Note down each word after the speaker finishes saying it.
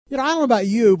I don't know about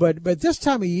you, but this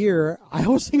time of year, I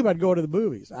always think about going to the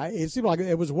movies. It seemed like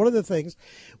it was one of the things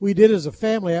we did as a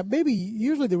family. Maybe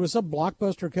usually there was some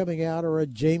blockbuster coming out, or a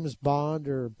James Bond,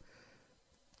 or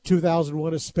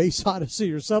 2001: A Space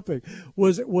Odyssey, or something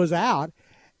was out,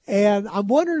 and I'm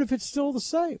wondering if it's still the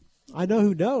same. I know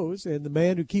who knows, and the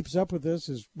man who keeps up with this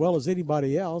as well as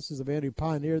anybody else is the man who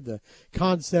pioneered the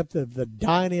concept of the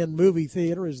dine-in movie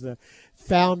theater, is the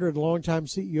founder and longtime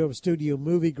CEO of Studio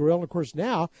Movie Grill. And, of course,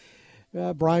 now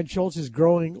Brian Schultz is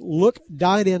growing Look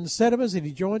Dine-In Cinemas, and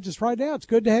he joins us right now. It's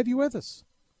good to have you with us.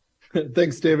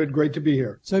 Thanks, David. Great to be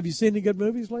here. So have you seen any good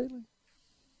movies lately?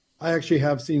 I actually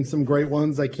have seen some great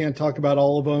ones. I can't talk about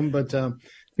all of them, but I'm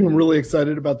really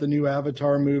excited about the new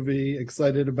Avatar movie,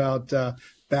 excited about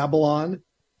Babylon,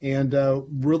 and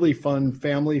really fun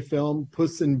family film,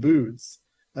 Puss in Boots.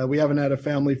 We haven't had a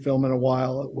family film in a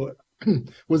while.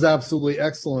 It was absolutely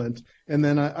excellent. And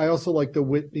then I also like the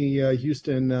Whitney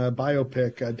Houston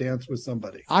biopic, Dance with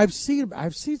Somebody. I've seen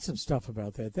some stuff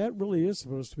about that. That really is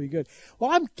supposed to be good.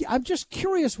 Well, I'm just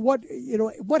curious what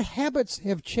habits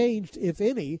have changed, if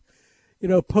any,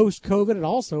 post COVID, and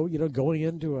also going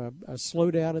into a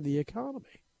slowdown in the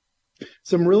economy.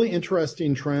 Some really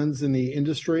interesting trends in the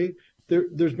industry.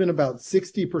 There's been about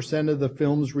 60% of the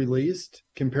films released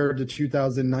compared to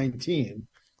 2019.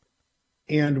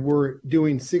 And we're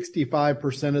doing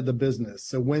 65% of the business.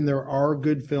 So when there are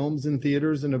good films in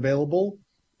theaters and available,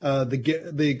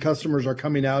 the customers are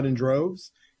coming out in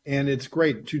droves. And it's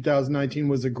great. 2019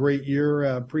 was a great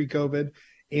year pre-COVID.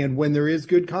 And when there is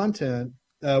good content,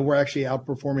 we're actually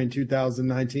outperforming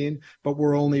 2019, but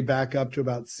we're only back up to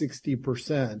about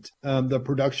 60%. The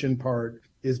production part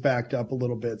is backed up a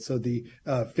little bit. So the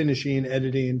finishing,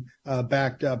 editing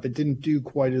backed up. It didn't do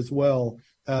quite as well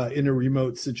in a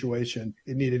remote situation.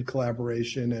 It needed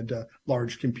collaboration and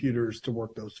large computers to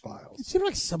work those files. It seemed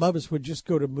like some of us would just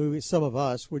go to movies. Some of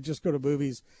us would just go to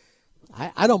movies.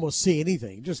 I'd almost see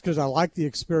anything just because I like the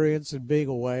experience and being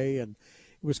away, and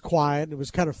it was quiet, and it was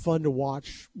kind of fun to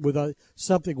watch with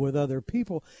something with other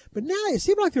people. But now it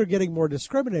seemed like they were getting more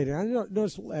discriminating. I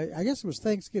noticed, I guess it was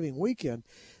Thanksgiving weekend,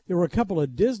 there were a couple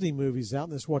of Disney movies out,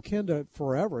 and this Wakanda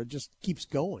Forever, it just keeps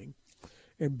going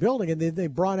and building. And then they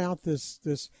brought out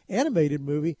this animated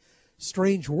movie,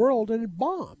 Strange World, and it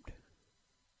bombed.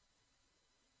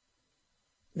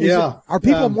 Are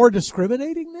people more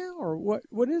discriminating now, or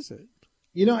what is it?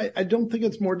 I don't think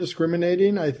it's more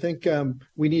discriminating. I think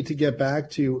we need to get back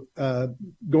to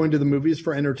going to the movies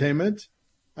for entertainment.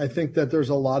 I think that there's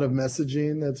a lot of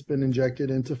messaging that's been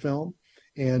injected into film.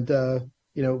 And,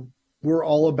 we're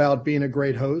all about being a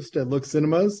great host at Look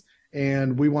Cinemas,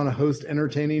 and we want to host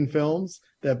entertaining films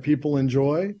that people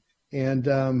enjoy. And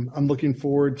I'm looking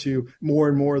forward to more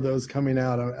and more of those coming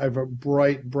out. I have a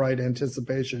bright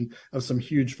anticipation of some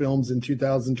huge films in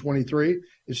 2023.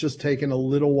 It's just taken a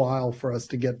little while for us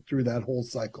to get through that whole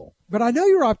cycle. But I know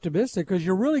you're optimistic because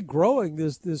you're really growing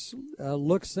this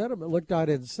Look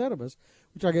Dine-In Cinemas,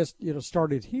 which I guess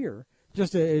started here,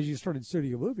 just as you started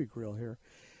Studio Movie Grill here.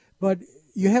 But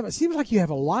it seems like you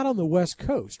have a lot on the West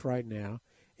Coast right now.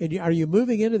 And are you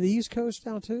moving into the East Coast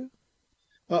now too?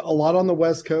 A lot on the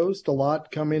West Coast, a lot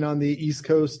coming on the East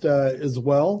Coast as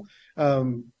well.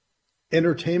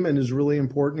 Entertainment is really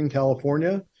important in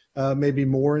California, maybe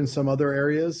more in some other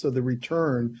areas. So the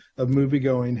return of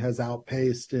moviegoing has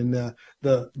outpaced in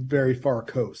the very far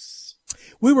coasts.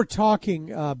 We were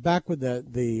talking back when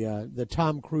the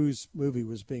Tom Cruise movie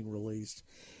was being released,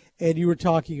 and you were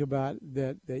talking about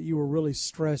that you were really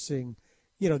stressing,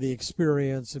 the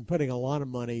experience and putting a lot of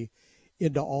money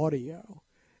into audio.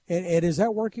 And is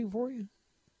that working for you?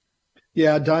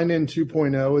 Yeah, Dine-In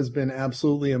 2.0 has been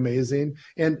absolutely amazing.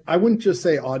 And I wouldn't just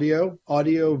say audio,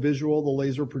 visual, the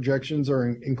laser projections are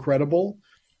incredible.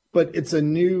 But it's a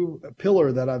new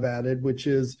pillar that I've added, which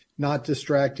is not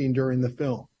distracting during the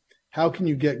film. How can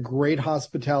you get great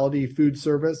hospitality, food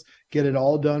service, get it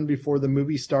all done before the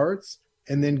movie starts,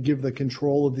 and then give the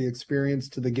control of the experience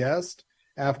to the guest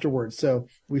afterwards? So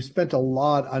we've spent a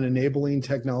lot on enabling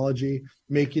technology,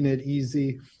 making it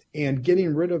easy, and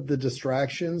getting rid of the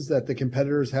distractions that the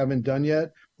competitors haven't done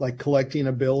yet, like collecting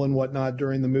a bill and whatnot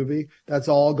during the movie. That's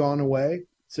all gone away.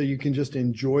 So you can just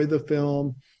enjoy the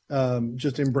film,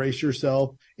 just embrace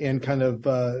yourself, and kind of,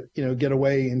 get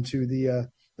away into the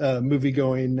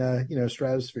movie-going,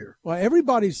 stratosphere. Well,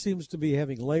 everybody seems to be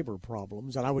having labor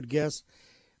problems, and I would guess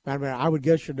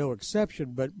you're no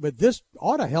exception, but this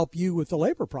ought to help you with the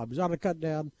labor problems. It ought to cut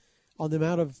down on the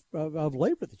amount of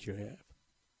labor that you have.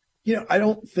 I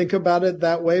don't think about it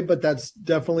that way, but that's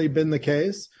definitely been the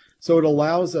case. So it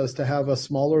allows us to have a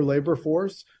smaller labor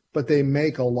force, but they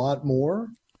make a lot more.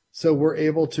 So we're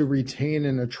able to retain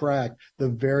and attract the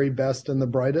very best and the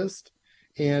brightest.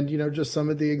 And, just some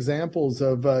of the examples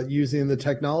of using the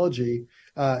technology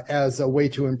as a way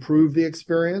to improve the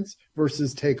experience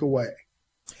versus take away.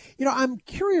 I'm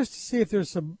curious to see if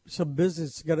there's some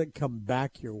business going to come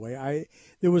back your way.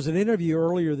 There was an interview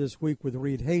earlier this week with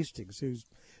Reed Hastings, who's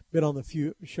been on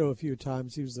the show a few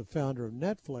times. He was the founder of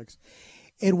Netflix.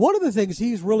 And one of the things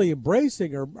he's really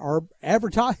embracing are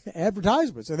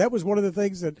advertisements. And that was one of the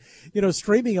things that,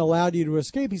 streaming allowed you to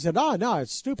escape. He said, no,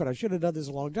 it's stupid. I should have done this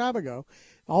a long time ago.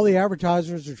 All the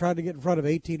advertisers are trying to get in front of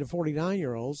 18 to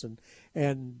 49-year-olds,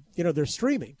 and they're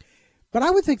streaming. But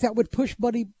I would think that would push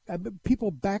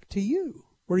people back to you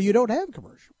where you don't have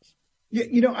commercials.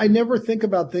 Yeah, I never think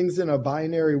about things in a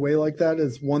binary way like that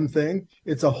as one thing.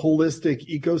 It's a holistic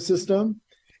ecosystem.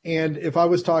 And if I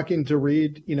was talking to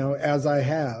Reed, as I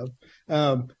have,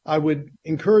 I would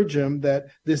encourage him that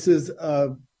this is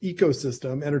a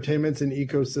ecosystem, entertainment's an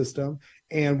ecosystem,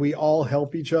 and we all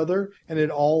help each other, and it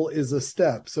all is a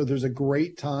step. So there's a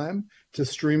great time to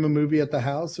stream a movie at the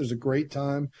house. There's a great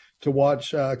time to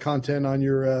watch content on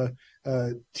your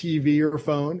TV or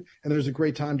phone, and there's a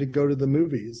great time to go to the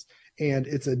movies. And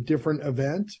it's a different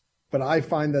event, but I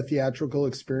find the theatrical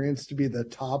experience to be the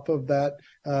top of that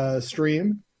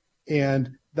stream.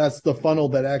 And that's the funnel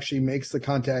that actually makes the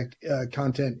content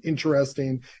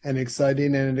interesting and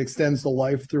exciting, and it extends the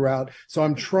life throughout. So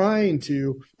I'm trying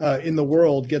to, in the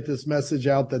world, get this message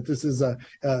out that this is a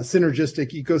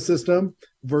synergistic ecosystem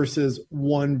versus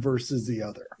one versus the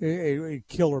other.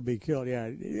 Kill or be killed, yeah.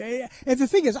 And the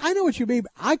thing is, I know what you mean.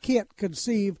 I can't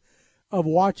conceive of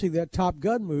watching that Top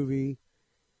Gun movie,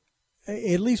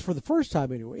 at least for the first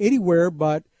time anyway, anywhere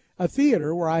but a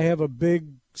theater where I have a big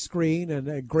screen and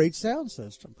a great sound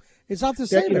system. It's not the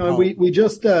same. We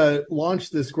just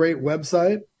launched this great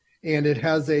website, and it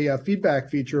has a feedback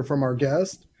feature from our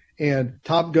guest. And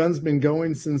Top Gun's been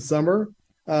going since summer,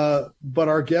 but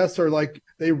our guests are like,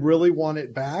 they really want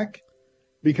it back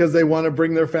because they want to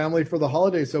bring their family for the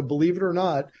holidays. So believe it or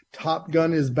not, Top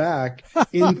Gun is back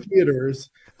in theaters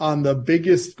on the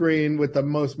biggest screen with the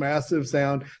most massive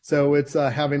sound. So it's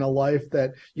having a life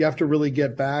that you have to really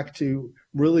get back to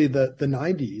really the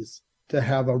 90s to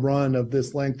have a run of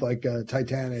this length, like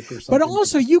Titanic or something. But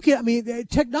also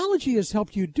technology has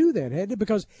helped you do that, hasn't it?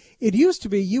 Because it used to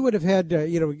be you would have had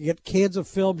to, get cans of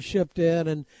film shipped in,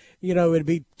 and, it'd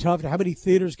be tough. How many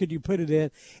theaters could you put it in?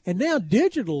 And now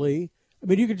digitally,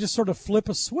 you can just sort of flip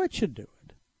a switch and do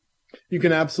it. You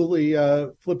can absolutely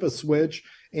flip a switch.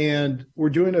 And we're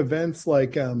doing events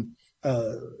like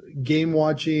game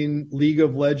watching, League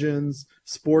of Legends,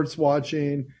 sports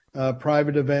watching,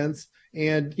 private events,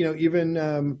 and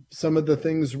even some of the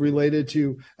things related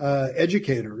to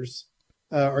educators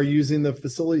are using the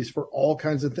facilities for all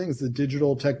kinds of things, the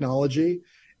digital technology,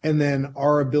 and then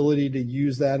our ability to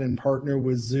use that and partner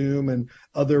with Zoom and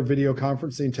other video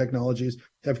conferencing technologies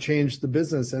have changed the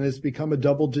business, and it's become a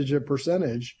double-digit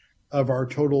percentage of our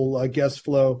total guest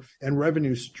flow and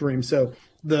revenue stream. So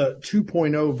the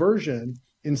 2.0 version,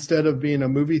 instead of being a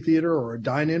movie theater or a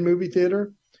dine-in movie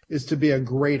theater, is to be a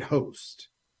great host.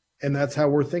 And that's how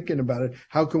we're thinking about it.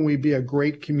 How can we be a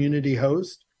great community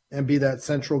host and be that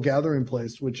central gathering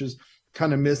place, which is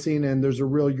kind of missing and there's a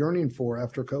real yearning for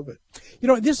after COVID.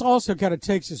 This also kind of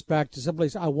takes us back to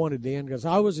someplace I wanted to end, because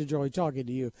I always enjoy talking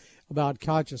to you about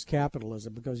conscious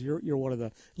capitalism, because you're one of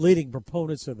the leading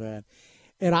proponents of that.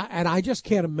 And I just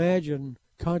can't imagine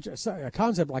a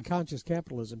concept like conscious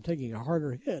capitalism taking a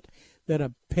harder hit than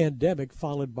a pandemic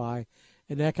followed by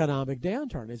an economic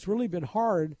downturn. It's really been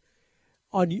hard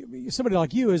on you, somebody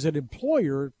like you as an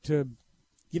employer, to,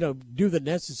 do the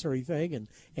necessary thing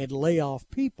and lay off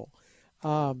people.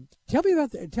 Tell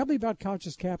me about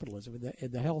conscious capitalism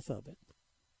and the health of it.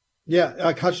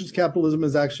 Yeah, conscious capitalism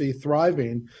is actually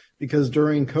thriving because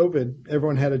during COVID,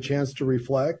 everyone had a chance to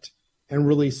reflect and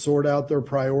really sort out their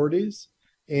priorities.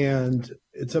 And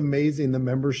it's amazing the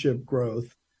membership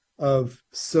growth of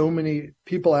so many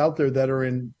people out there that are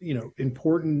in,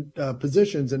 important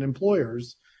positions and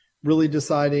employers really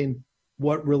deciding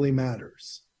what really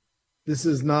matters. This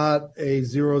is not a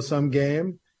zero-sum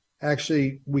game.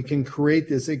 Actually, we can create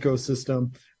this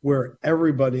ecosystem where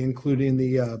everybody, including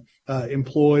the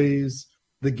employees,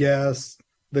 the guests,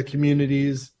 the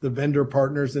communities, the vendor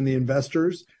partners, and the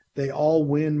investors, they all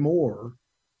win more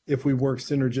if we work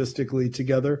synergistically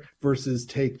together versus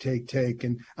take.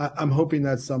 And I'm hoping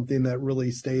that's something that really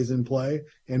stays in play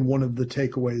and one of the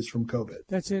takeaways from COVID.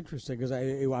 That's interesting, because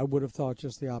I would have thought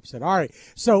just the opposite. All right.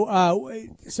 So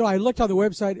I looked on the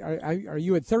website. Are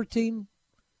you at 13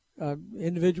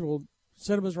 individual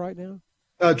cinemas right now?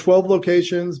 12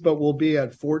 locations, but we'll be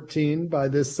at 14 by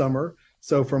this summer.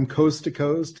 So from coast to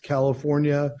coast,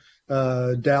 California,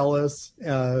 Dallas,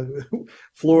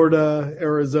 Florida,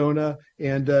 Arizona,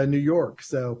 and New York.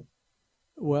 So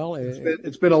well,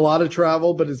 it's been a lot of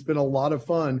travel, but it's been a lot of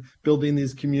fun building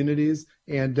these communities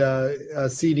and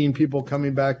seating people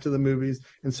coming back to the movies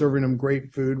and serving them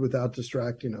great food without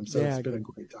distracting them. So it's been a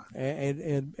great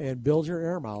time. And build your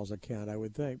air miles account, I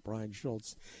would think. Brian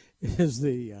Schultz is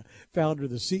the founder,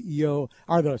 the CEO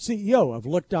of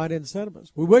Look, Dine, and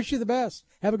Cinemas. We wish you the best.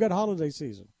 Have a good holiday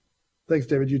season. Thanks,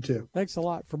 David. You too. Thanks a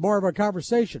lot. For more of our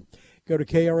conversation, go to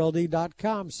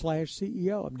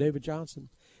krld.com/CEO. I'm David Johnson.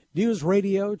 News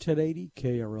Radio 1080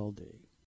 KRLD.